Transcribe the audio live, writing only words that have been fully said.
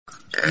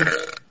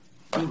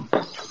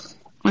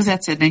Was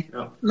that Sydney?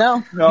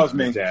 No, it was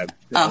me. Dad.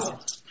 Oh.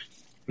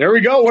 There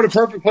we go. What a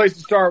perfect place to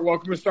start.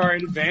 Welcome to Star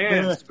in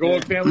Advance,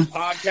 Golic Family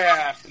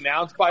Podcast,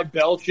 announced by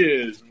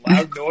belches and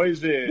loud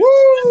noises.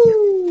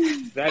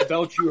 Woo! That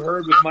belch you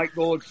heard was Mike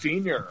Golic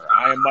Sr.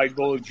 I am Mike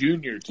Golic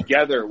Jr.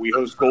 Together, we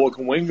host Golic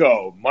and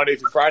Wingo, Monday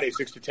through Friday,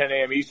 6 to 10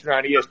 a.m. Eastern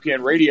on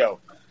ESPN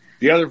Radio.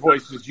 The other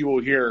voices you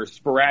will hear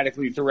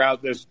sporadically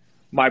throughout this,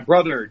 my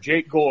brother,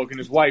 Jake Golic, and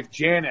his wife,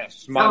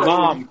 Janice, my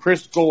mom,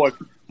 Chris Golic,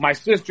 my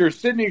sister,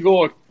 Sydney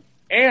Golic,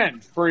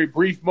 and for a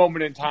brief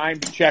moment in time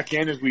to check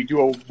in as we do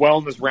a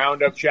wellness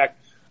roundup check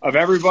of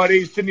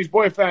everybody, Sydney's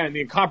boyfriend,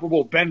 the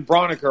incomparable Ben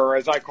Broniker, or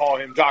as I call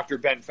him, Dr.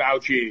 Ben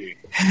Fauci.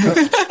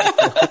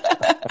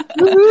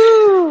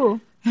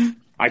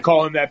 I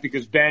call him that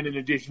because Ben, in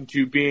addition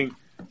to being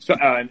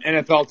an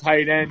NFL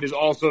tight end, is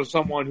also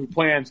someone who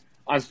plans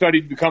on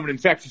studying to become an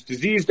infectious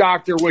disease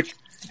doctor, which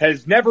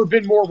has never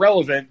been more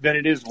relevant than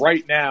it is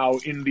right now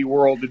in the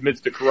world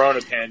amidst the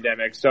corona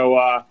pandemic.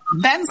 So,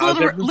 Ben's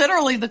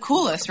literally the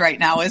coolest right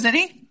now, isn't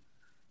he?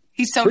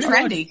 He's so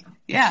trendy. Much.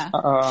 Yeah.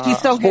 He's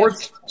so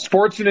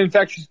sports and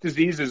infectious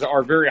diseases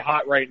are very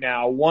hot right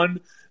now. One,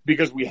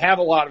 because we have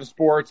a lot of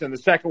sports, and the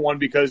second one,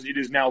 because it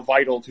is now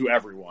vital to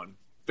everyone.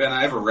 Ben,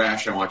 I have a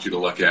rash I want you to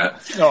look at.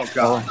 Oh,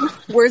 God.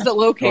 Where's it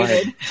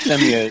located?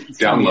 Send me a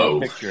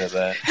picture of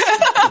that.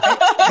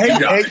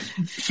 Hey,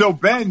 so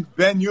Ben,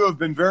 you have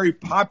been very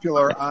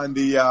popular on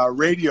the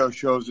radio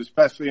shows,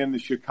 especially in the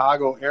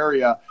Chicago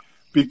area,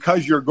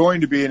 because you're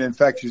going to be an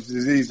infectious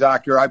disease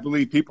doctor. I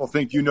believe people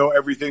think you know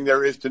everything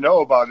there is to know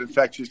about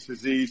infectious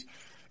disease.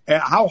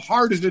 And how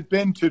hard has it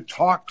been to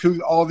talk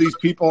to all these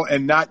people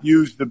and not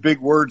use the big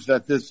words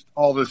that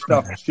all this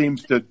stuff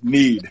seems to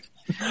need?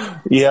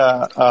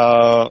 Yeah,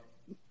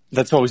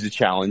 that's always a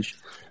challenge.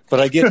 But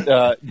I get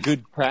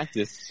good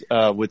practice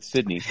with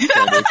Sydney. It's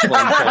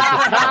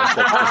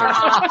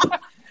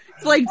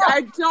like,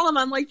 I tell him,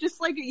 I'm like,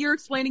 just like you're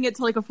explaining it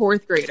to like a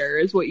fourth grader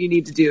is what you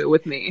need to do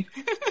with me.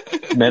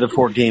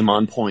 Metaphor game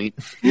on point.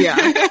 Yeah.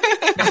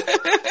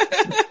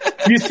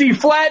 You see,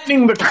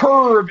 flattening the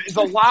curve is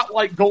a lot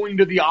like going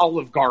to the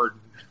Olive Garden.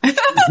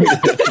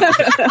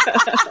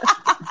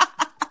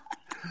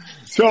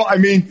 So, I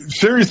mean,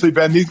 seriously,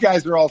 Ben, these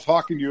guys are all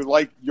talking to you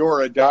like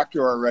you're a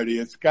doctor already.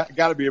 It's got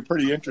to be a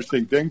pretty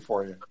interesting thing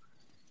for you.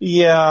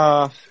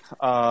 Yeah.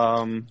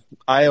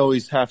 I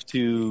always have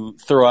to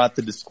throw out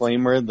the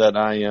disclaimer that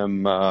I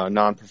am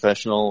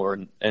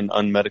non-professional and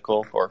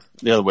unmedical, or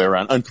the other way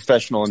around,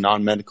 unprofessional and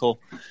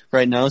non-medical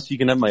right now. So you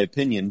can have my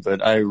opinion,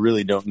 but I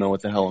really don't know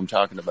what the hell I'm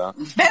talking about.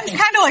 Ben's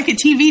kind of like a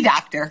TV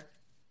doctor.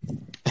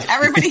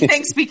 Everybody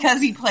thinks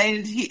because he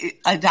played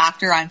a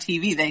doctor on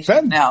TV, they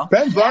should know.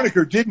 Ben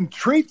Broniker didn't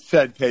treat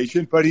said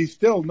patient, but he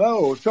still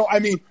knows. So, I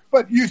mean,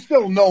 but you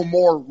still know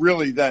more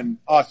really than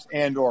us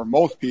and or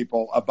most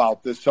people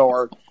about this.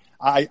 So,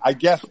 I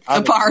guess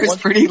the bar is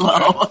pretty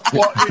low.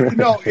 Well,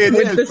 no, it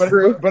is.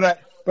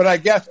 But I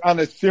guess on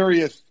a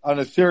serious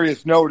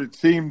note, it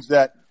seems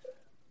that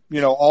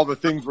all the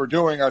things we're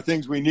doing are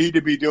things we need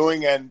to be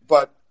doing.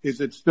 But is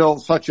it still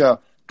such a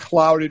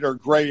clouded or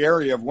gray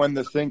area of when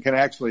this thing can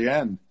actually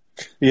end?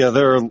 Yeah,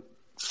 there are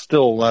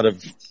still a lot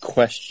of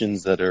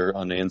questions that are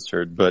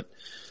unanswered, but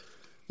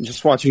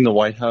just watching the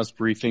White House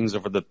briefings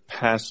over the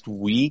past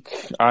week,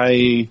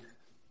 I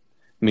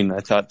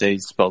thought they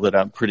spelled it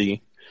out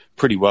pretty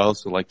well.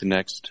 So like the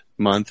next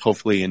month,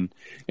 hopefully in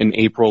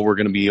April, we're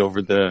going to be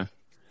over the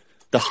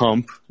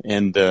hump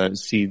and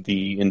see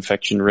the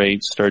infection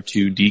rate start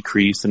to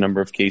decrease, the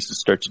number of cases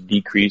start to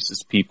decrease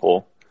as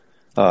people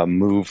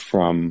move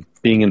from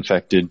being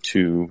infected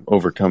to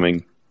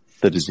overcoming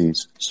the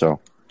disease.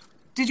 So,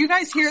 did you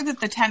guys hear that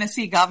the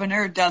Tennessee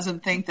governor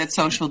doesn't think that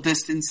social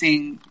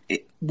distancing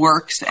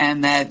works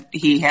and that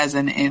he has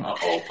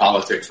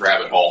politics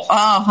rabbit hole?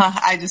 Oh,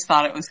 I just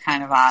thought it was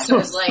kind of odd. So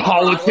it's like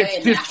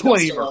politics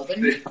disclaimer.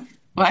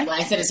 What?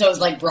 I said, so it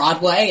was like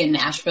Broadway and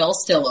Nashville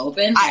still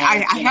open?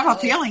 I have a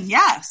feeling,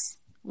 yes.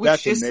 Which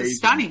That's is amazing.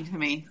 Stunning to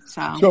me.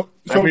 So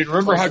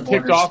remember how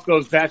kicked off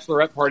those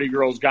bachelorette party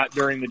girls got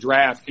during the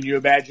draft? Can you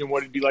imagine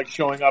what it'd be like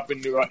showing up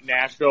in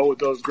Nashville with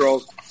those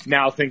girls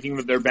now thinking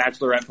that their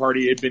bachelorette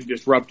party had been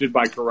disrupted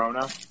by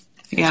Corona?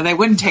 Yeah, they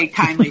wouldn't take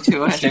kindly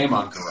to it. Shame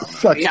on Corona.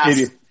 Such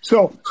idiot.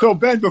 So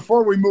Ben,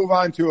 before we move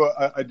on to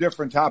a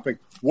different topic,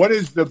 what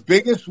is the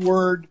biggest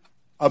word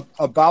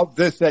about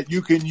this that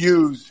you can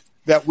use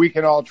that we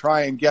can all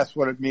try and guess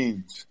what it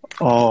means?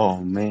 Oh,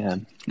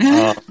 man.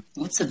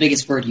 What's the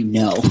biggest word you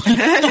know?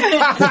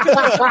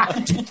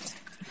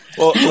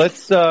 Well,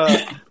 let's,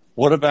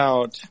 what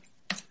about,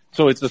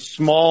 so it's a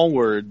small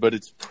word, but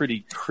it's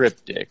pretty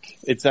cryptic.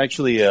 It's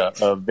actually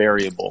a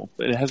variable.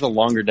 It has a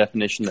longer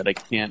definition that I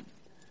can't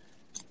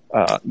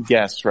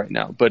guess right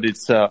now, but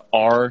it's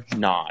R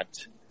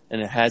naught,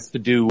 and it has to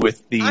do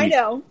with the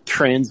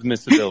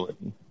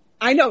transmissibility.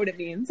 I know what it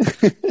means.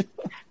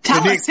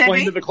 Tell us,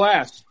 explain to the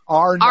class.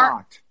 R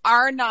naught.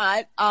 R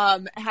naught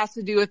has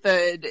to do with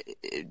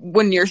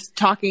when you're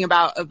talking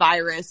about a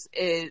virus,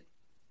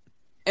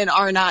 an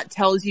R naught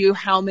tells you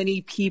how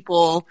many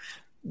people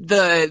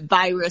the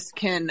virus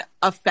can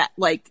affect,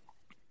 like,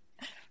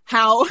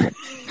 how Sydney,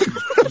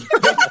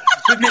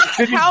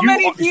 how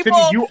many people?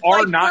 Sydney, you are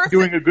like, not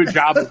doing a good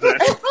job of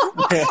this.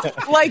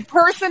 like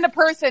person to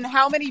person,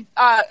 how many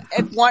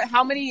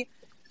how many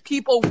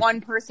people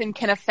one person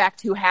can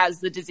affect who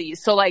has the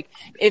disease? So like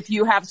if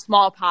you have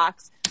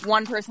smallpox,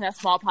 one person has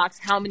smallpox,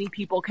 how many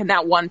people can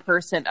that one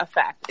person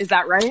affect? Is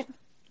that right?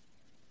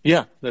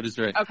 Yeah, that is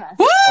right. Okay.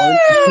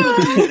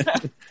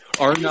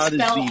 R0 is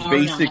the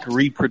basic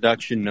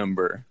reproduction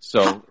number.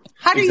 So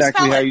How do you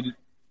exactly spell how it? you do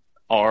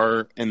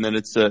R, and then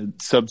it's a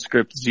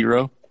subscript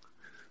 0.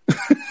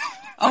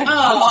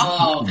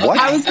 Oh, What?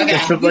 I was thinking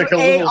It's like a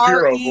little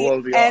zero below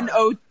the R.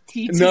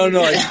 N-O-T-T. No,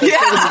 I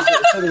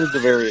thought it was a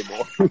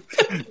variable.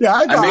 Yeah,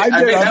 I I thought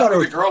met it with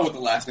was. a girl with the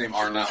last name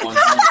Arnott one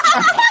time.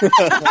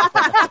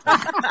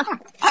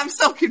 I'm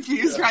so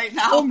confused right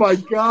now. Oh my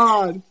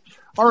God.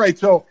 All right.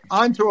 So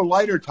on to a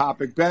lighter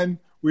topic. Ben,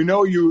 we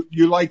know you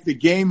like the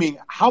gaming.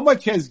 How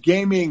much has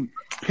gaming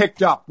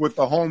picked up with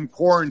the home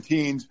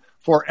quarantines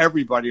for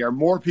everybody? Are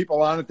more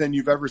people on it than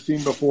you've ever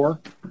seen before?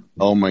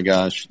 Oh my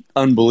gosh.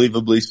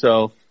 Unbelievably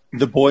so.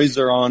 The boys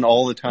are on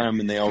all the time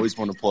and they always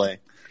want to play.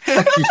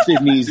 To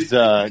Sydney's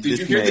Did you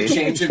hear the dismay.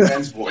 change in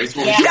Ben's voice?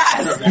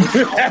 Yes.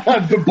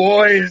 The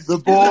boys.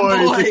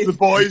 It's the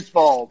boys'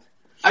 fault.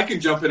 I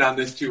can jump in on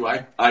this too.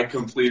 I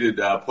completed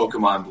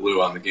Pokemon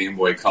Blue on the Game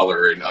Boy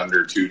Color in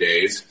under 2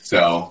 days.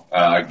 So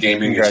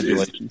gaming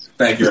Congratulations.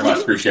 Thank you very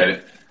much. Appreciate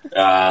it.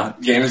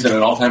 Game is at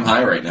an all-time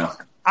high right now.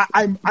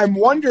 I'm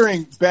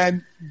wondering,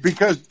 Ben,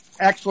 because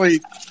actually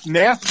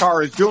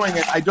NASCAR is doing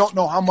it. I don't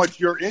know how much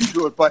you're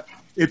into it, but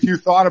if you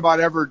thought about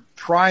ever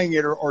trying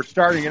it or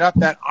starting it up,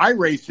 that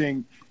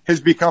iRacing has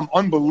become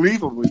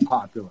unbelievably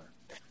popular.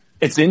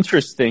 It's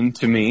interesting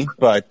to me,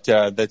 but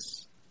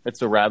that's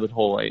a rabbit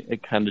hole I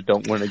kind of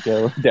don't want to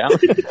go down.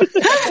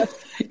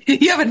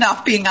 You have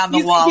enough being on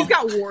the wall. He's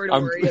got war to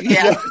worry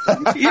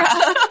about.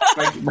 Yeah.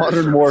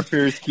 Modern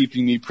Warfare is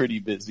keeping me pretty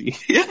busy.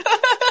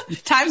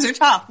 Times are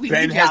tough. We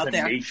Ben need you has out a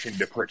there. nation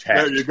to protect.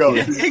 There you go.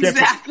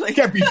 Exactly.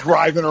 Can't be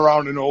driving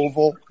around an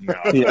oval. No,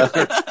 Yeah.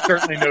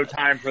 certainly no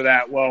time for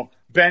that. Well,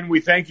 Ben,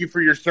 we thank you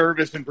for your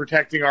service in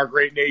protecting our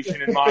great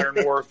nation in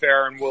modern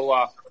warfare, and we'll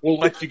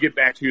let you get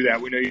back to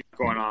that. We know you're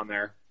going on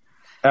there.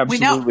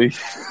 Absolutely.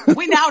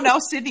 We now know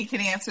Sydney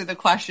can answer the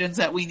questions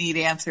that we need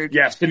answered.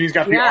 Yes, Sydney's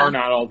got the Yeah. R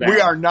not all day. We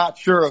are not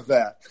sure of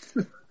that.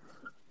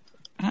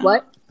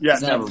 What? Yeah,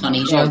 Is that never a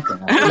funny mind. joke?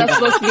 Is that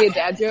supposed to be a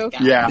dad joke?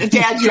 Yeah. The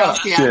dad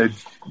jokes, yeah. Sid.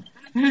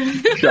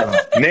 Shut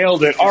up.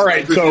 Nailed it. All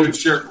right, so Good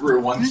shirt grew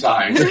one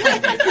side.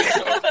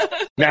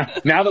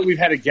 now that we've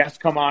had a guest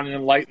come on and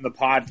enlighten the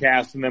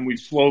podcast, and then we've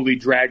slowly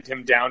dragged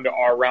him down to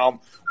our realm,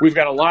 we've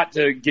got a lot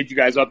to get you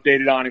guys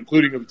updated on,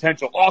 including a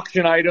potential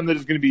auction item that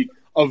is going to be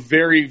of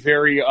very,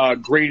 very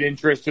great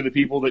interest to the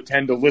people that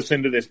tend to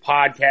listen to this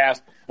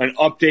podcast, an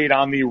update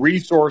on the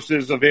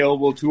resources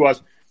available to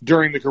us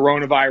during the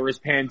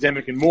coronavirus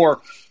pandemic and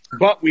more.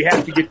 But we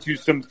have to get to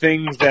some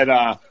things that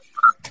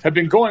have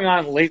been going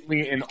on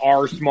lately in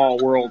our small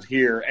world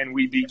here, and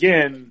we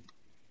begin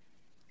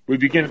at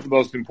the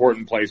most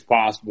important place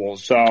possible.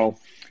 So,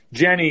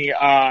 Jenny,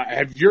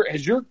 has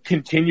your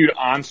continued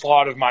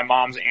onslaught of my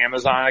mom's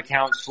Amazon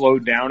account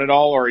slowed down at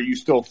all, or are you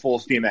still full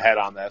steam ahead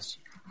on this?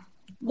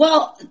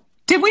 Well,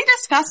 Did we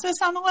discuss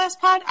this on the last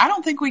pod? I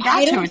don't think we got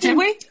to it, did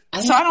we?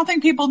 I don't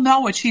think people know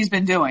what she's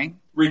been doing.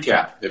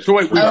 Recap. So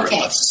wait,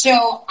 okay,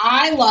 so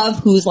I love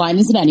Whose Line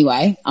Is It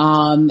Anyway?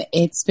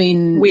 It's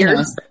been Weird.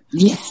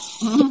 Yeah,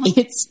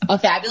 it's a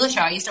fabulous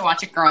show. I used to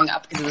watch it growing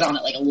up because it was on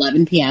at like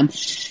 11 p.m.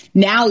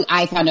 Now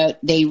I found out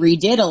they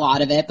redid a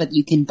lot of it, but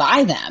you can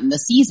buy them, the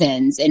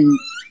seasons. And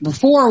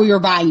before we were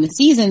buying the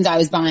seasons, I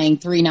was buying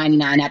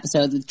 $3.99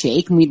 episodes with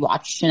Jake, and we'd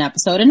watch an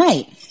episode a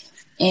night.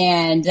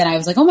 And then I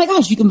was like, oh my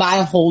gosh, you can buy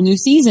a whole new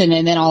season.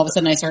 And then all of a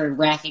sudden I started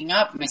racking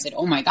up and I said,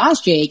 oh my gosh,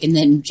 Jake. And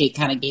then Jake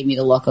kind of gave me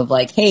the look of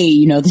like, hey,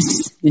 you know,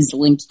 this is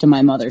linked to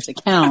my mother's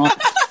account.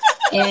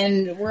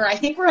 And I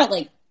think we're at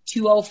like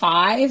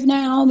 205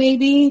 now,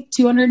 maybe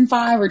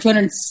 205 or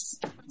 200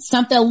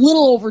 something, a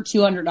little over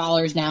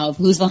 $200 now of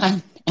Whose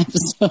Line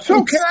episodes.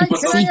 So can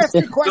I ask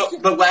a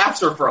question? The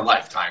laughs are for a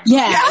lifetime.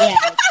 Yeah.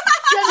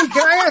 Jenny,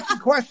 can I ask a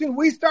question?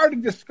 We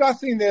started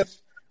discussing this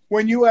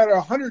when you had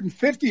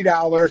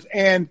 $150,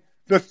 and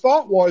the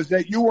thought was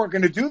that you weren't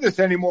going to do this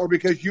anymore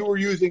because you were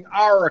using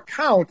our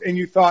account, and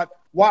you thought,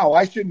 wow,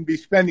 I shouldn't be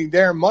spending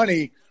their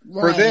money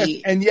for this,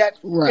 and yet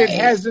it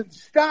hasn't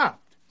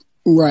stopped.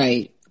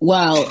 Right.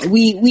 Well,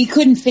 we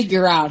couldn't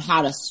figure out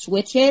how to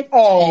switch it.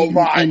 Oh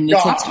my and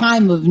God. it's a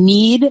time of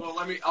need. Well,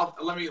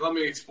 let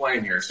me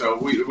explain here. So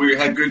we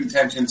had good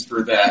intentions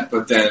for that,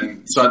 but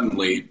then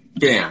suddenly,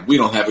 bam, we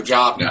don't have a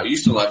job now. You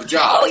still have a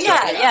job. Oh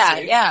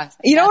yeah.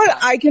 You know what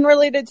I can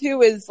relate it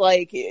to is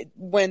like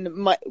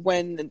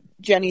when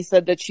Jenny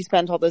said that she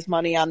spent all this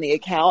money on the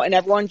account and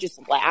everyone just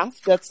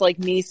laughed. That's like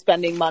me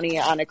spending money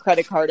on a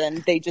credit card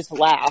and they just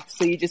laugh.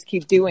 So you just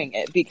keep doing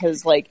it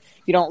because like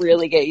you don't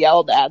really get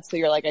yelled at. So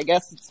you're like, I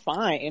guess it's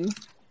fine.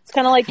 It's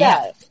kind of like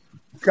that.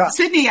 God.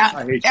 Sydney,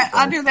 hate you,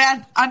 under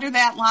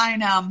that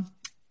line,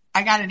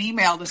 I got an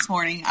email this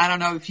morning. I don't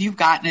know if you've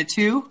gotten it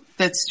too,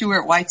 that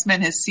Stuart Weitzman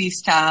has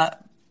ceased to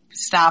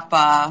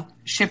stop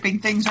shipping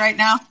things right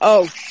now.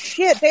 Oh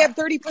shit! They had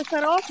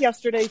 30% off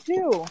yesterday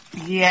too.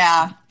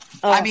 Yeah.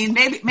 I mean,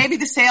 maybe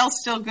the sale's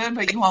still good,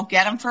 but you won't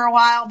get them for a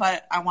while,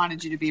 but I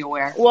wanted you to be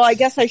aware. Well, I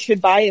guess I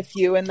should buy a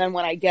few, and then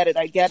when I get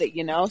it,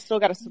 you know? Still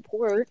got to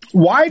support.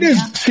 Why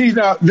does, see,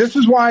 now, this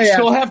is why I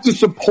still have to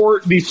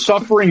support the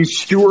suffering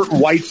Stuart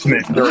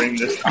Weitzman during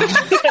this time.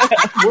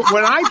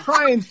 When I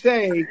try and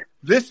say,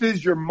 this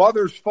is your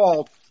mother's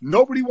fault,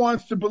 nobody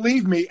wants to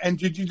believe me, and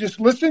did you just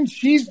listen?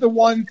 She's the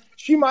one,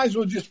 she might as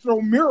well just throw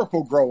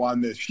Miracle Grow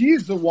on this.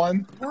 She's the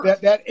one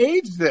that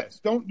aids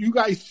this. Don't you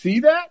guys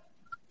see that?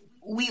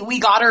 We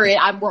got her in.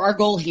 Our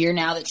goal here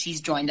now that she's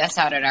joined us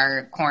out at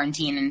our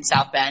quarantine in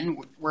South Bend,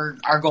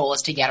 our goal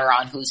is to get her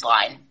on Who's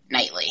Line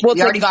nightly. Well,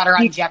 we already got her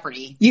on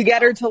Jeopardy. You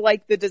get her to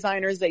like the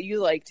designers that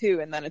you like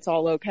too, and then it's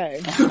all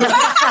okay.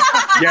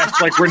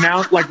 Yes, like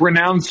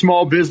renowned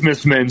small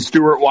businessman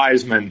Stuart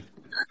Weitzman.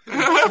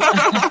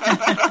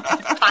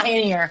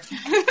 Pioneer.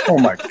 Oh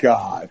my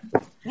God.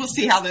 We'll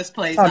see how this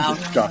plays I'm out.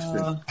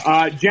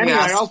 disgusted. Jenny,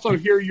 yes. I also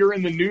hear you're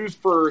in the news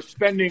for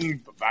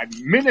spending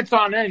minutes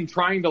on end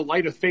trying to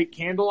light a fake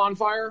candle on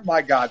fire.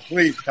 My God,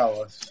 please tell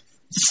us.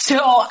 So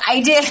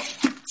I did.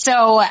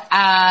 So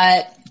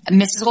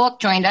Mrs.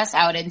 Wolk joined us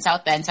out in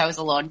South Bend, so I was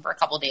alone for a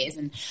couple of days,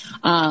 and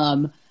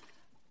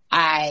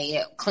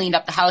I cleaned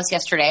up the house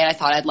yesterday, and I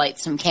thought I'd light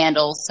some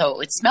candles so it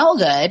would smell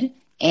good,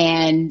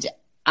 and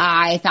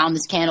I found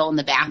this candle in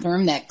the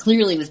bathroom that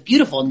clearly was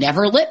beautiful,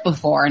 never lit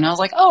before. And I was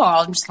like, oh,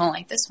 I'm just going to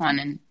light this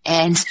one.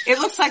 And it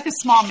looks like a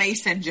small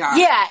mason jar.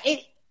 Yeah,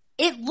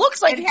 it looks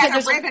like it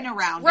had a ribbon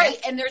around right,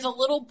 it. And there's a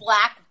little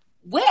black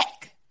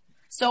wick.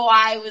 So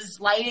I was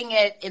lighting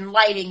it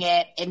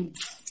and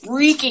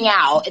freaking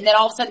out. And then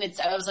all of a sudden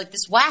I was like,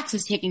 this wax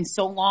is taking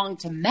so long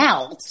to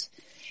melt.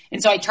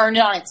 And so I turned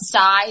it on its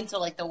side so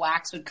like the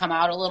wax would come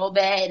out a little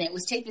bit. And it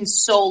was taking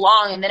so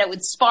long, and then it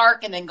would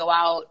spark and then go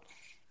out.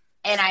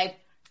 And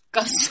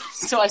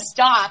so I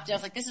stopped, and I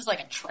was like, this is like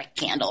a trick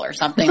candle or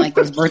something, like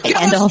those birthday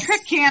candles.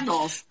 Trick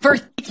candles.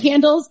 Birthday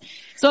candles.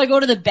 So I go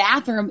to the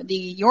bathroom,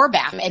 your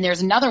bathroom, and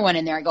there's another one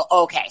in there. I go,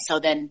 okay, so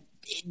then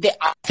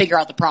I'll figure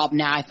out the problem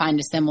now. I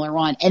find a similar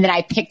one. And then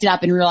I picked it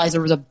up and realized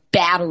there was a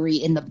battery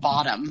in the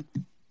bottom.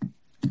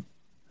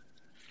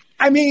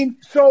 I mean,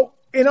 so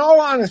in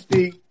all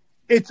honesty,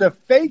 it's a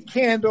fake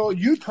candle.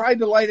 You tried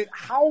to light it.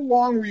 How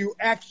long were you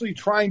actually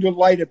trying to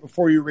light it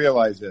before you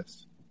realized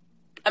this?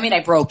 I mean,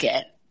 I broke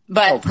it,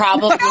 but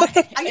probably.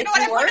 You know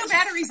what? I put no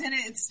batteries in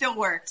it. It still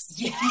works.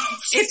 Yes.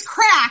 It's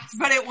cracked,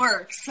 but it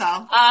works. So,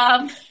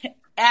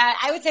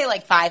 I would say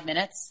like 5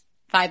 minutes.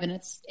 5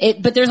 minutes.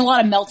 But there's a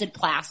lot of melted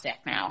plastic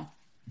now.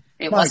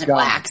 It wasn't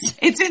wax.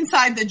 It's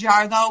inside the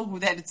jar though,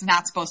 that it's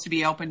not supposed to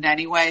be opened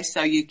anyway,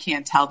 so you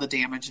can't tell the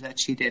damage that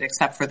she did,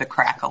 except for the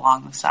crack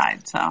along the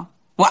side. So,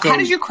 how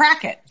did you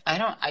crack it? I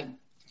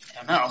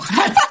don't know.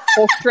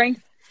 Full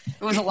strength.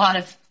 It was a lot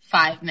of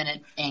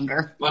 5-minute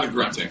anger. A lot of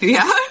grunting.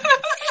 Yeah.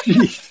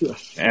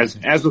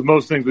 As with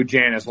most things with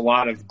Janice, a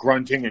lot of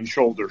grunting and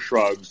shoulder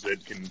shrugs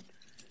that can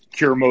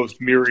cure most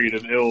myriad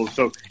of ills.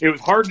 So it was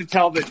hard to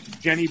tell that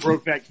Jenny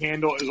broke that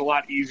candle. It was a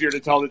lot easier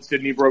to tell that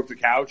Sydney broke the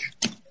couch.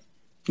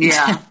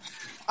 Yeah.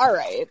 All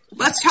right.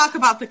 Let's talk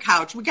about the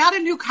couch. We got a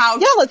new couch.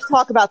 Yeah, let's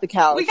talk about the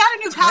couch. We got a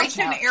new couch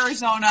in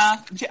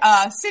Arizona.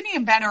 Sydney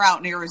and Ben are out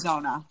in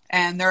Arizona,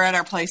 and they're at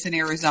our place in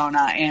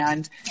Arizona,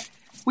 and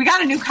we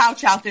got a new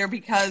couch out there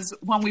because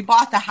when we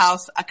bought the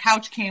house, a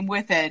couch came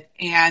with it,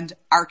 and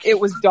it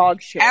was dog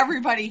shit.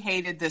 Everybody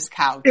hated this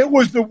couch. It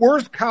was the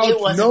worst couch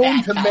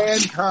known to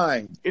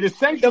mankind. It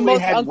essentially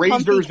had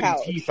razors and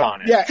teeth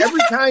on it. Yeah, every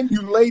time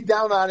you laid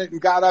down on it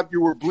and got up, you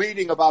were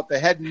bleeding about the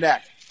head and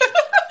neck.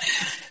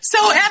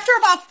 So after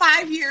about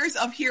 5 years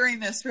of hearing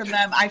this from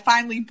them, I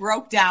finally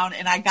broke down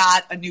and I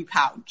got a new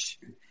couch.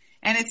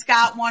 And it's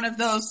got one of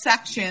those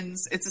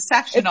sections. It's a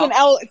sectional.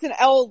 It's an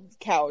L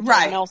couch.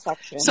 Right. An L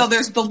section. So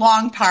there's the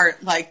long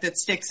part, like, that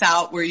sticks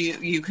out where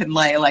you can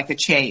lay like a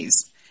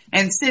chaise.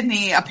 And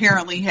Sydney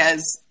apparently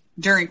has,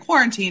 during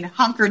quarantine,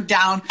 hunkered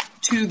down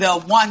to the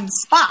one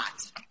spot.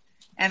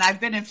 And I've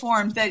been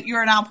informed that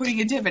you're now putting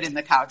a divot in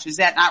the couch. Is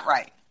that not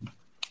right?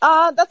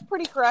 That's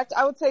pretty correct.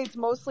 I would say it's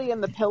mostly in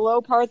the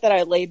pillow part that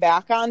I lay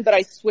back on, but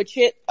I switch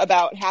it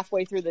about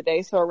halfway through the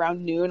day. So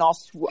around noon, I'll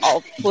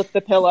flip the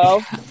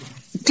pillow.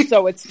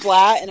 So it's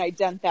flat, and I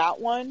dent that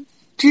one.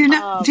 Do you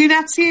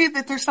not see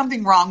that there's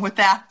something wrong with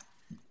that?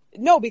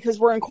 No, because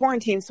we're in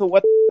quarantine, so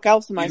what the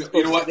else am I supposed to do?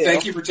 You know what?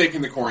 Thank you for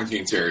taking the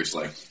quarantine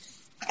seriously.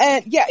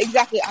 And yeah,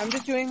 exactly. I'm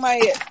just doing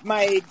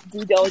my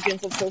due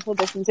diligence of social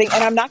distancing,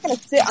 and I'm not going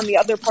to sit on the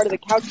other part of the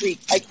couch where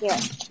I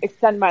can't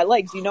extend my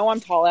legs. You know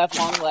I'm tall, I have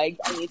long legs.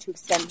 I need to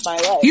extend my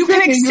legs. You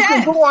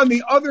can go on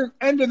the other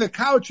end of the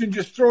couch and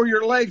just throw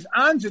your legs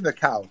onto the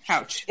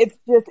couch.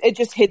 It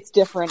just hits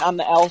different on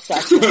the L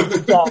section.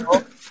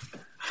 So.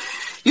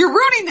 You're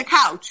ruining the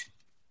couch.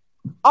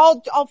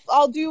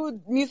 I'll do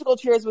musical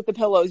chairs with the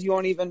pillows. You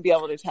won't even be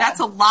able to tell. That's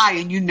a lie,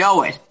 and you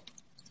know it.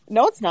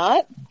 No, it's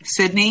not.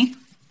 Sydney,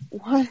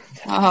 What?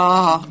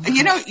 Oh,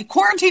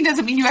 quarantine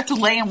doesn't mean you have to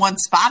lay in one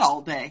spot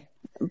all day.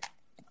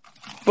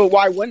 But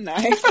why wouldn't I?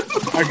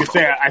 I could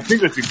say I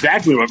think that's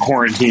exactly what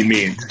quarantine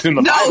means. It's in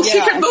the No,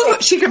 Bible.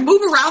 she can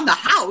move around the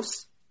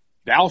house.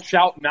 Thou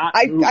shalt not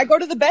move. I go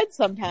to the bed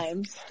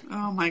sometimes.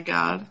 Oh my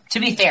God.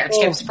 To be fair,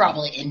 Chip's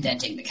probably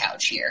indenting the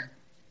couch here.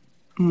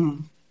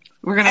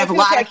 We're gonna have a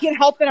lot. I can't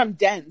help that I'm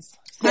dense.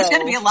 There's so-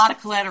 going to be a lot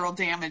of collateral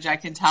damage, I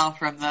can tell,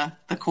 from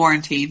the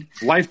quarantine.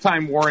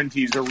 Lifetime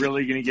warranties are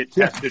really going to get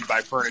tested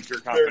by furniture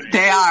companies.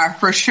 They are,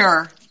 for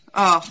sure.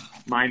 Oh,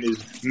 Mine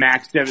is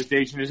max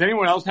devastation. Has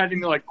anyone else had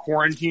any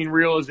quarantine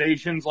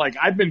realizations?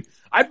 I've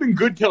been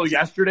good till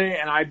yesterday,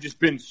 and I've just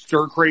been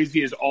stir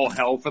crazy as all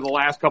hell for the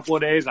last couple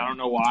of days. I don't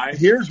know why.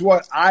 Here's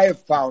what I have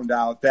found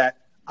out, that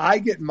I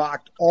get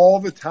mocked all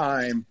the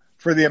time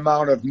for the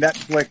amount of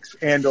Netflix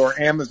and or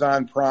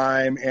Amazon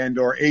Prime and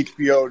or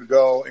HBO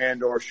Go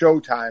and or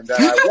Showtime that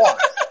I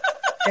watch.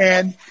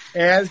 And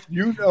as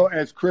you know,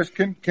 as Chris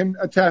can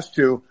attest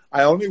to,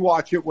 I only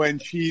watch it when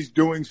she's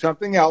doing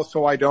something else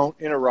so I don't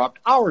interrupt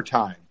our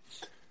time.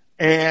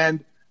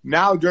 And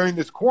now during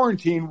this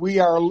quarantine, we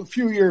are a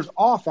few years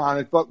off on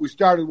it, but we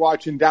started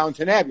watching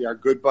Downton Abbey. Our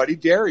good buddy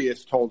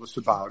Darius told us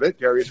about it,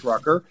 Darius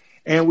Rucker,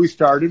 and we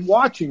started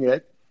watching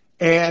it.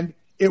 And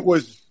it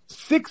was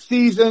 6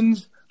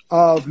 seasons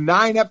of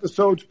 9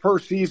 episodes per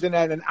season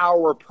at an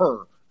hour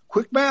per.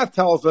 Quick math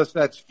tells us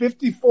that's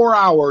 54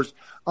 hours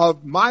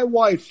of my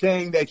wife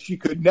saying that she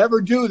could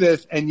never do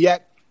this, and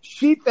yet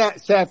she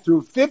sat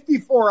through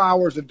 54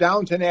 hours of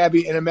Downton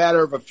Abbey in a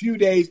matter of a few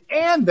days,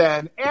 and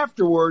then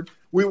afterward,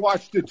 we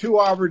watched a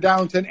 2-hour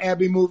Downton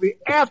Abbey movie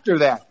after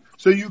that.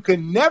 So you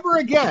can never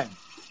again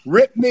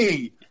rip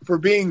me for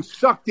being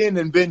sucked in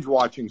and binge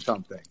watching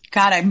something.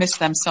 God, I miss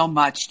them so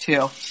much,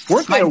 too.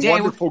 Weren't they a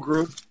wonderful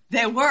group?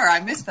 They were. I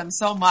miss them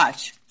so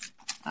much.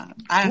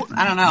 I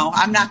don't know.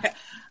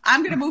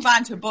 I'm going to move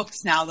on to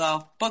books now,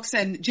 though. Books,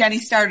 and Jenny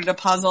started a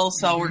puzzle,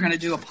 so we're going to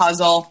do a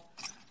puzzle.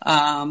 So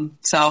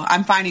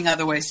I'm finding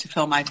other ways to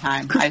fill my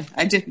time.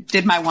 I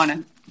did my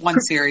one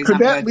series. Could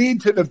that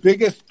lead to the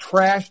biggest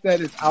trash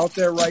that is out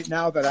there right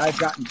now that I've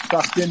gotten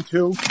sucked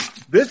into?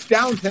 This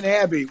Downton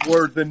Abbey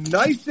were the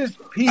nicest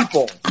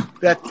people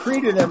that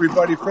treated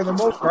everybody, for the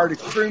most part,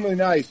 extremely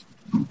nice.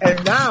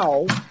 And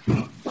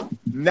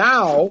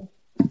now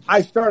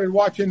I started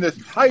watching this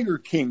Tiger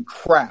King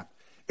crap.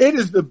 It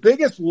is the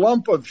biggest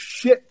lump of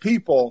shit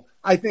people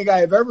I think I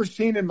have ever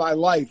seen in my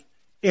life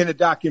in a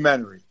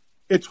documentary.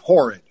 It's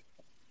horrid.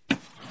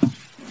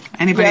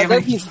 Anybody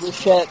they're pieces of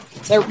shit.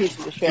 They're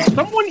pieces of shit. Is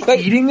someone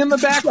eating in the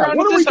background?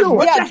 What are we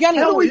doing? Jenny,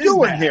 what are we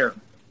doing here?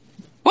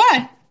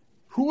 What?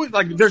 Who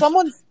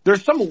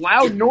there's some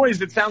loud noise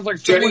that sounds like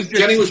someone's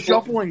Jenny was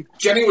shuffling.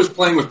 Jenny was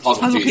playing with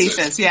puzzle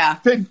pieces. Yeah.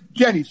 Then,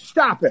 Jenny,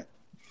 stop it.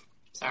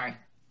 Sorry.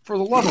 For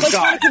the love of Like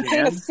God, trying to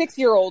contain man. a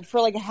 6-year-old for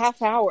like a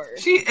half hour.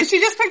 She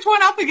just picked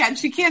one up again.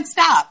 She can't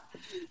stop.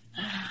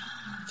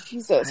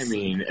 Jesus. I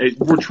mean,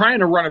 we're trying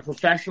to run a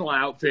professional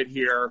outfit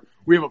here.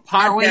 We have a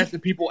podcast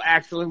that people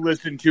actually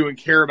listen to and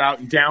care about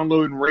and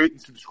download and rate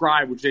and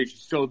subscribe, which they should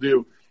still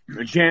do.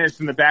 Janice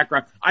in the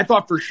background. I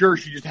thought for sure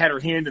she just had her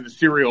hand in the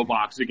cereal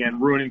box again,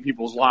 ruining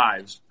people's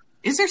lives.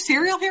 Is there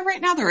cereal here right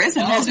now? There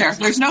isn't, is there?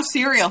 There's no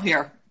cereal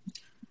here.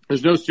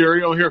 There's no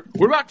cereal here.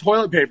 What about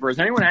toilet paper? Has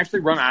anyone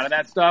actually run out of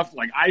that stuff?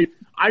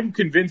 I'm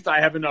convinced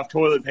I have enough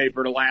toilet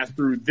paper to last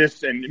through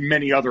this and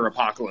many other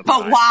apocalypses.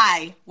 But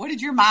why? What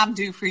did your mom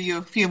do for you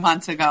a few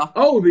months ago?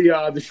 Oh,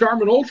 the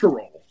Charmin Ultra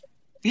Roll.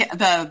 Yeah,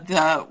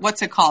 the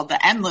what's it called?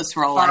 The endless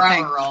roll.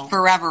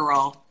 Forever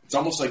roll. It's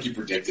almost like you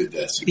predicted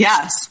this.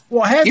 Yes.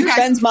 Well,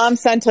 Ben's mom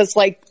sent us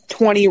like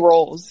 20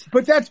 rolls.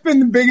 But that's been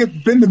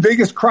the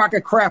biggest crock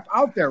of crap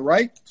out there,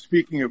 right?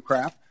 Speaking of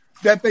crap,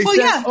 that they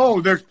said,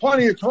 there's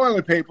plenty of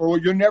toilet paper. Well,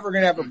 you're never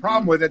going to have a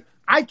problem with it.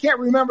 I can't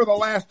remember the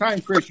last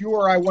time, Chris, you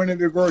or I went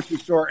into the grocery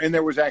store and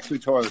there was actually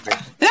toilet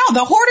paper. No,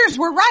 the hoarders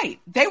were right.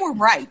 They were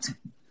right.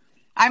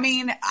 I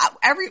mean,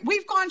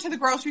 we've gone to the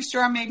grocery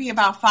store maybe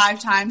about 5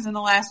 times in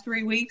the last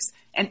 3 weeks,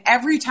 and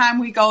every time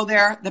we go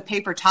there, the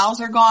paper towels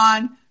are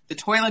gone, the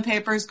toilet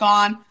paper is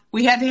gone.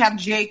 We had to have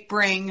Jake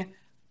bring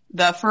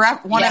the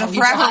forever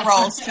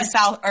rolls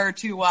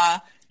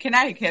to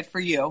Connecticut for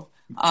you.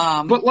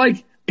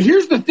 But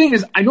here's the thing: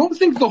 is I don't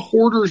think the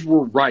hoarders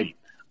were right.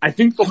 I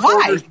think the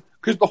hoarders.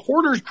 Because the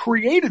hoarders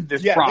created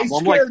this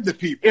problem. They scared the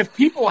people. If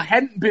people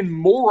hadn't been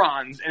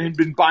morons and had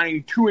been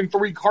buying 2 and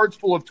 3 carts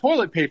full of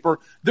toilet paper,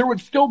 there would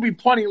still be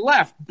plenty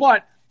left.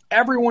 But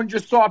everyone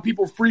just saw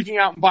people freaking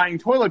out and buying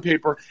toilet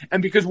paper.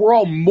 And because we're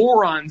all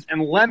morons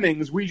and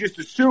lemmings, we just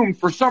assumed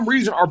for some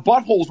reason our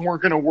buttholes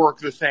weren't going to work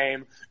the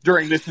same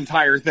during this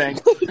entire thing.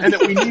 And that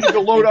we needed to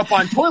load up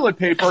on toilet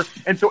paper.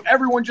 And so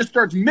everyone just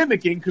starts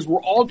mimicking because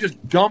we're all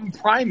just dumb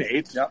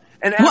primates. Yep.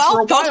 And after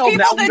a while,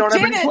 now we don't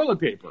have any toilet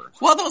paper.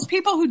 Well, those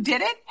people who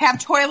did it have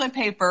toilet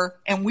paper,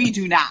 and we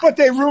do not. But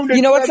they ruined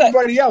it for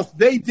everybody else.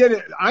 They did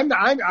it.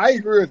 I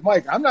agree with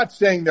Mike. I'm not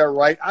saying they're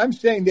right. I'm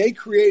saying they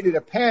created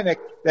a panic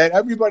that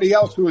everybody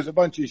else who was a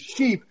bunch of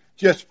sheep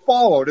just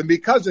followed. And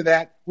because of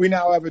that, we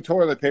now have a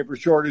toilet paper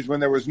shortage when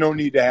there was no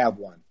need to have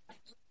one.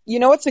 You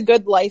know what's a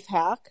good life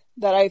hack?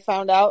 that I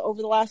found out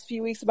over the last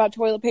few weeks about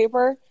toilet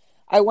paper.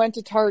 I went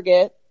to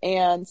Target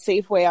and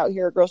Safeway out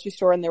here, a grocery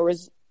store, and there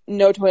was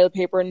no toilet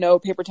paper, no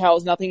paper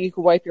towels, nothing you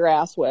could wipe your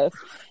ass with.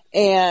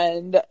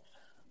 And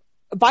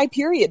buy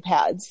period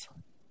pads.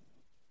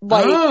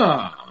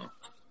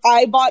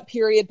 I bought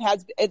period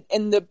pads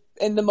in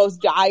the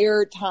most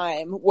dire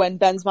time when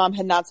Ben's mom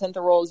had not sent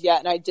the rolls yet,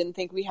 and I didn't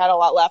think we had a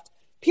lot left.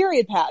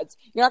 Period pads.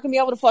 You're not going to be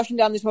able to flush them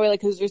down the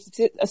toilet because there's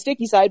a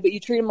sticky side, but you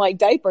treat them like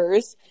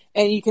diapers,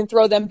 and you can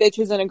throw them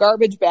bitches in a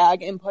garbage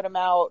bag and put them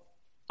out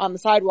on the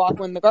sidewalk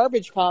when the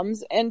garbage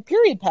comes. And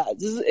period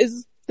pads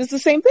is the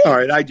same thing. All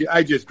right,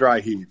 I just dry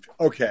heaved.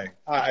 Okay,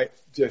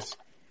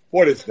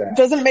 what is that?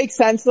 Doesn't it make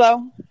sense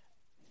though?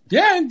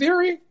 Yeah, in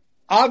theory.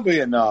 Oddly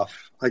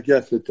enough, I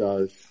guess it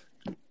does.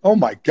 Oh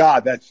my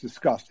God, that's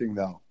disgusting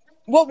though.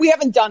 Well, we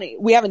haven't done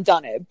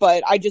it,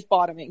 but I just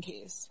bought them in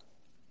case.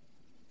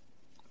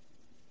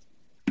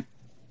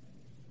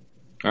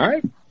 All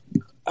right.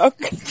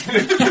 Okay.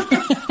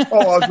 I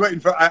was waiting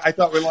for. I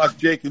thought we lost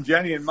Jake and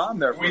Jenny and Mom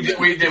there. We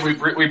did.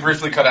 We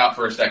briefly cut out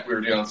for a sec. We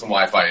were dealing with some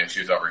Wi-Fi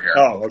issues over here.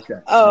 Oh, okay.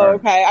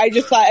 Okay. I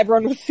just thought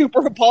everyone was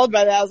super appalled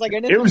by that. I was like, I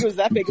didn't think it was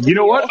that big. You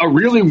know what? A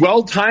really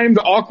well-timed,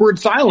 awkward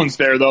silence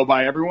there, though,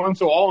 by everyone.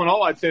 So all in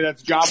all, I'd say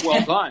that's job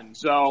well done.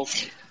 So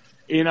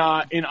in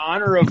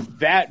honor of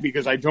that,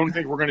 because I don't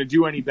think we're going to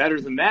do any better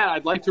than that,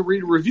 I'd like to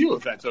read a review,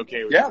 if that's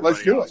okay with you. Yeah,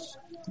 let's do it.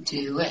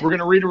 Do it. We're going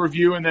to read a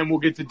review, and then we'll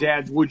get to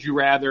Dad's Would You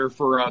Rather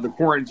for the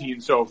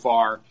quarantine so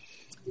far.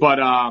 But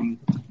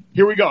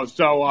here we go.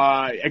 So,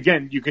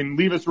 again, you can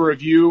leave us a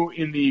review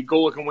in the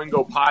Golic and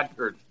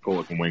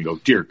Wingo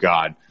dear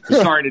God, the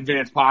Sorry in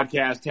Advance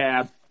podcast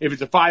tab. If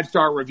it's a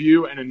 5-star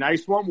review and a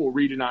nice one, we'll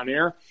read it on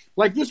air.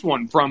 Like this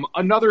one from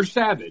Another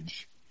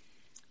Savage.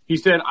 He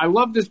said, I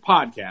love this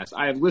podcast.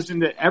 I have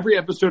listened to every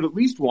episode at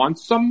least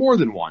once, some more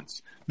than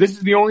once. This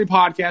is the only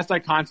podcast I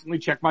constantly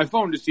check my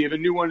phone to see if a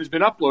new one has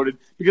been uploaded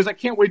because I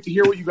can't wait to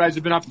hear what you guys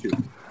have been up to.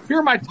 Here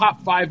are my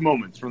top 5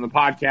 moments from the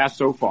podcast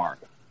so far.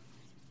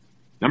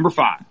 Number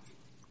 5.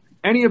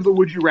 Any of the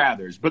Would You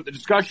Rathers, but the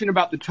discussion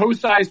about the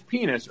toe-sized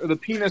penis or the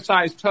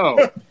penis-sized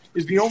toe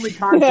is the only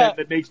content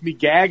that makes me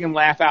gag and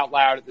laugh out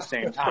loud at the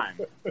same time.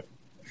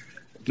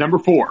 Number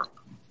 4.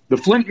 The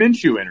Flint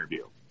Minshew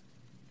interview.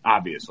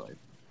 Obviously.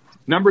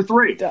 Number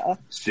 3.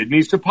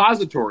 Sydney's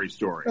suppository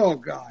story. Oh,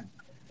 God.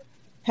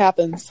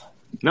 Happens.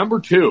 Number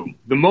 2,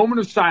 the moment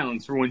of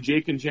silence for when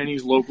Jake and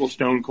Jenny's local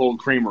Stone Cold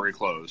Creamery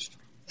closed.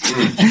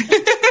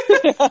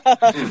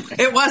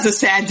 It was a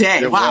sad day.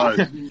 It wow. was.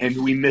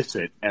 And we miss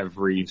it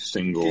every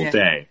single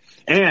day.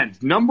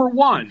 And number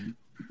 1,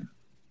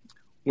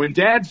 when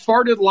Dad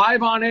farted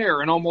live on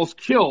air and almost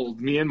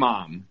killed me and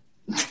Mom.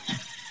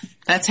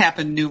 That's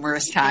happened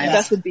numerous times.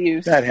 That's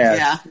abuse. That has.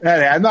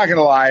 Yeah. I'm not going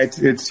to lie. It's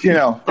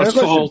Assault.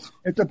 Listen,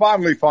 it's a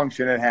bodily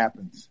function. It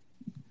happens.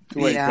 It's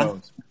the way it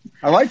goes.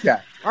 I like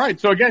that. All right.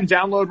 So again,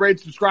 download, rate,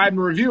 subscribe,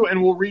 and review,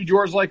 and we'll read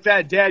yours like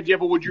that. Dad, do you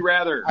have a Would You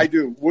Rather? I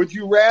do. Would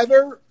you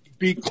rather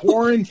be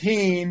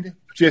quarantined,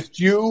 just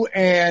you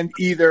and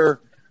either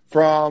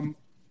from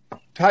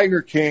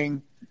Tiger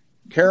King,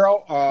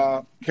 Carol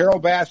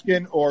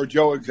Baskin, or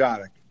Joe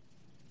Exotic?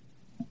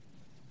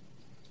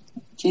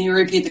 Can you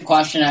repeat the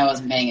question? I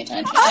wasn't paying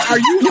attention. Are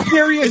you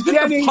serious,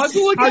 Jenny?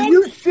 puzzle again? Are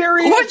you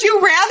serious? Would you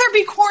rather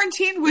be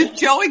quarantined with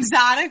Joe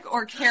Exotic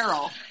or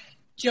Carol?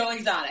 Joe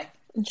Exotic.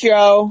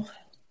 Joe.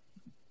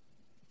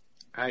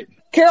 I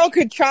Carol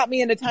could chop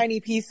me into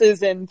tiny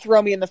pieces and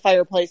throw me in the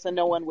fireplace and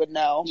no one would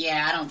know.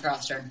 Yeah, I don't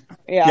trust her.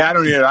 Yeah, I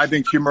don't either. I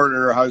think she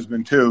murdered her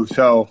husband too.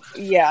 So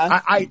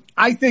yeah.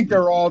 I think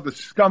they're all the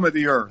scum of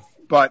the earth.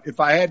 But if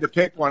I had to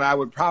pick one, I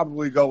would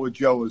probably go with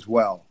Joe as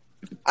well.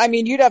 I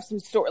mean, you'd have some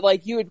story.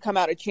 Like, you would come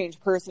out a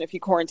changed person if you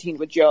quarantined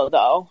with Joe,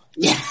 though.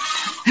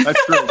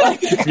 That's true.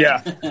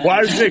 yeah. Well,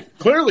 I was saying,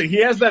 clearly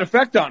he has that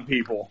effect on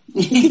people.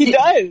 He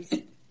does.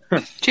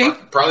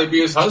 Jake? Probably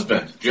be his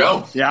husband,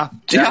 Joe. Yeah.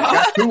 I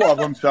got 2 of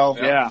them. So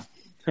Yeah.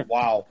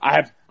 wow.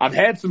 I've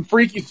had some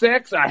freaky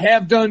sex. I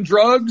have done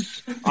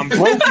drugs. I'm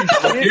broke as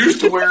shit.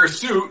 Used to wear a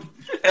suit.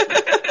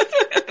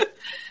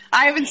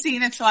 I haven't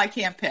seen it, so I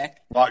can't pick.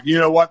 Well, you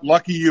know what?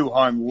 Lucky you,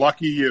 hon.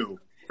 Lucky you.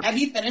 Have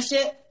you finished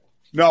it?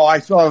 No, I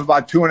still have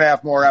about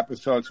 2.5 more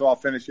episodes, so I'll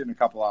finish it in a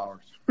couple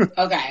hours.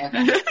 Okay.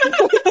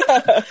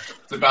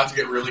 It's about to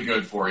get really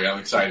good for you. I'm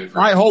excited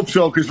for I you. hope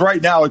so, because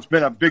right now it's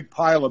been a big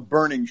pile of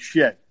burning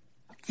shit.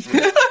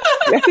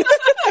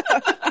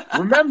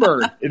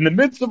 Remember, in the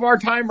midst of our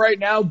time right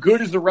now,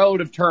 good is a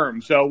relative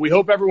term. So we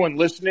hope everyone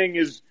listening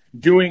is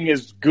doing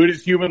as good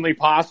as humanly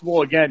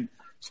possible. Again,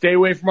 stay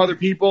away from other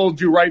people.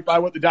 Do right by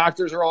what the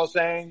doctors are all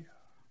saying.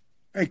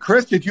 Hey,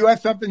 Chris, did you have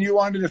something you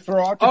wanted to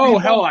throw out to Oh, people?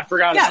 hell, I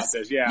forgot Yes. about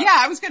this. Yeah. Yeah,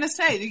 I was going to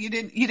say that you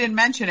didn't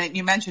mention it.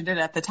 You mentioned it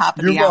at the top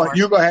of the hour.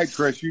 You go ahead,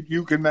 Chris.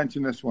 You can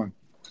mention this one.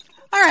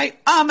 All right.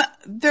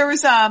 There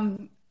was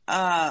an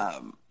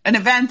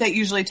event that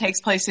usually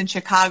takes place in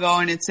Chicago,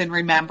 and it's in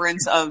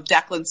remembrance of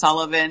Declan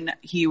Sullivan.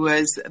 He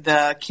was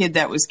the kid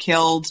that was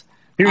killed.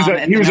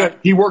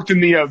 He worked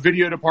in the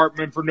video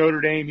department for Notre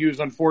Dame. He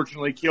was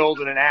unfortunately killed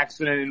in an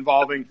accident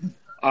involving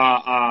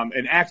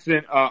an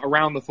accident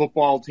around the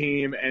football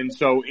team. And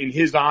so in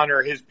his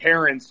honor, his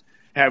parents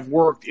have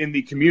worked in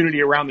the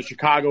community around the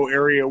Chicago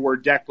area where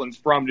Declan's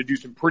from to do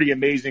some pretty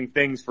amazing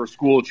things for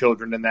school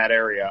children in that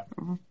area.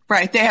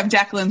 Right. They have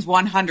Declan's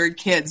 100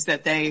 kids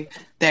that they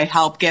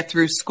help get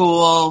through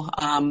school,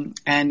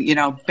 and, you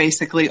know,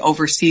 basically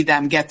oversee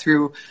them get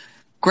through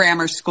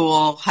grammar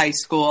school, high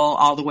school,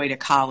 all the way to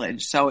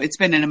college. So it's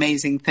been an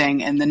amazing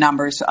thing. And the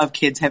numbers of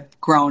kids have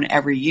grown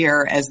every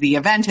year as the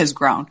event has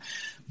grown.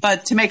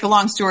 But to make a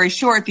long story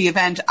short, the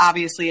event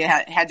obviously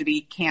had to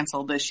be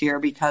canceled this year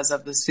because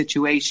of the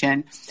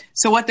situation.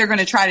 So what they're going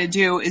to try to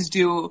do is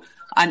do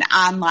an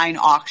online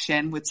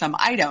auction with some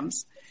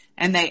items.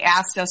 And they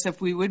asked us if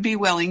we would be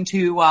willing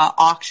to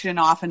auction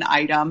off an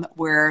item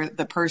where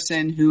the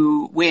person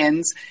who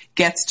wins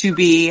gets to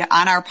be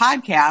on our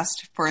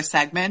podcast for a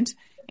segment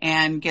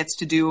and gets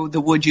to do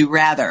the Would You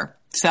Rather.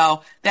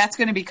 So that's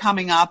going to be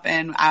coming up,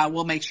 and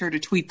we'll make sure to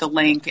tweet the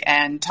link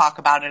and talk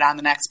about it on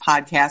the next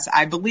podcast.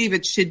 I believe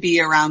it should be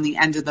around the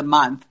end of the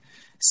month.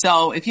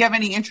 So if you have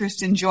any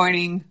interest in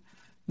joining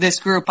this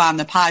group on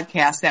the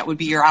podcast, that would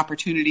be your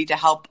opportunity to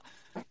help,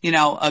 you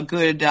know, a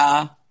good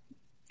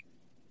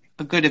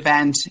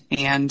event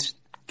and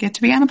get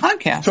to be on a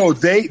podcast. So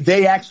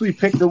they actually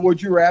picked the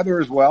Would You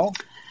Rather as well?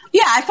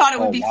 Yeah, I thought it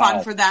would be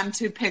fun for them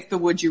to pick the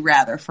Would You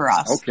Rather for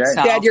us. Okay.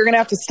 So, Dad, you're going to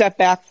have to step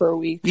back for a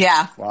week.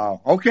 Yeah. Wow.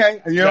 Okay.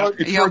 You know,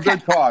 it's for a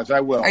good cause. I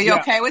will. Are you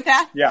okay with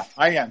that? Yeah,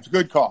 I am. It's a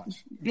good cause.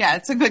 Yeah,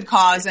 it's a good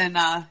cause. And,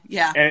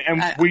 yeah.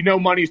 And we know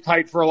money's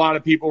tight for a lot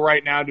of people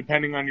right now,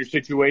 depending on your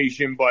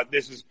situation. But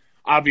this is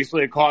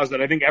obviously a cause that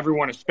I think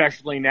everyone,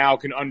 especially now,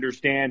 can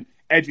understand.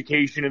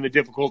 Education and the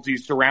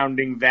difficulties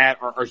surrounding that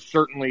are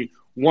certainly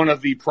one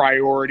of the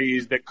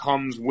priorities that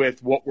comes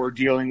with what we're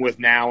dealing with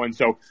now. And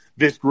so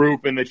this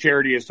group and the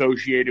charity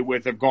associated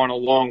with have gone a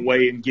long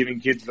way in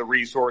giving kids the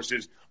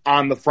resources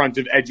on the front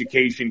of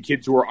education.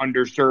 Kids who are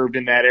underserved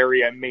in that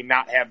area may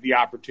not have the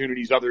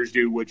opportunities others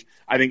do, which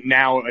I think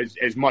now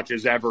as much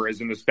as ever is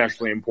an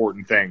especially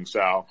important thing.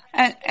 So,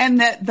 and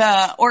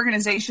the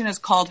organization is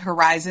called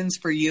Horizons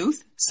for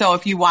Youth. So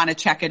if you want to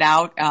check it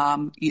out,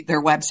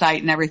 their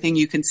website and everything,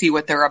 you can see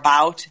what they're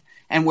about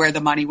and where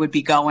the money would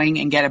be going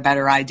and get a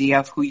better idea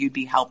of who you'd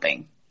be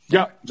helping.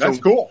 Yeah, that's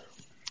cool.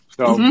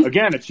 So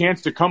again, a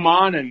chance to come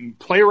on and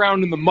play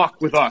around in the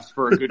muck with us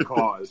for a good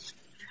cause.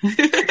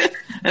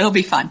 It'll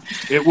be fun.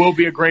 It will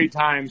be a great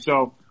time.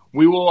 So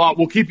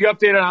we'll keep you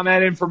updated on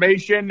that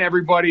information.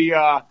 Everybody,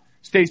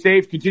 stay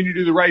safe, continue to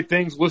do the right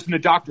things, listen to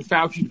Dr.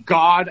 Fauci,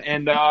 God,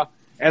 and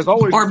as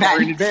always, or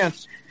in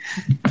advance.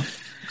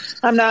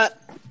 I'm not.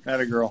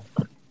 Atta girl.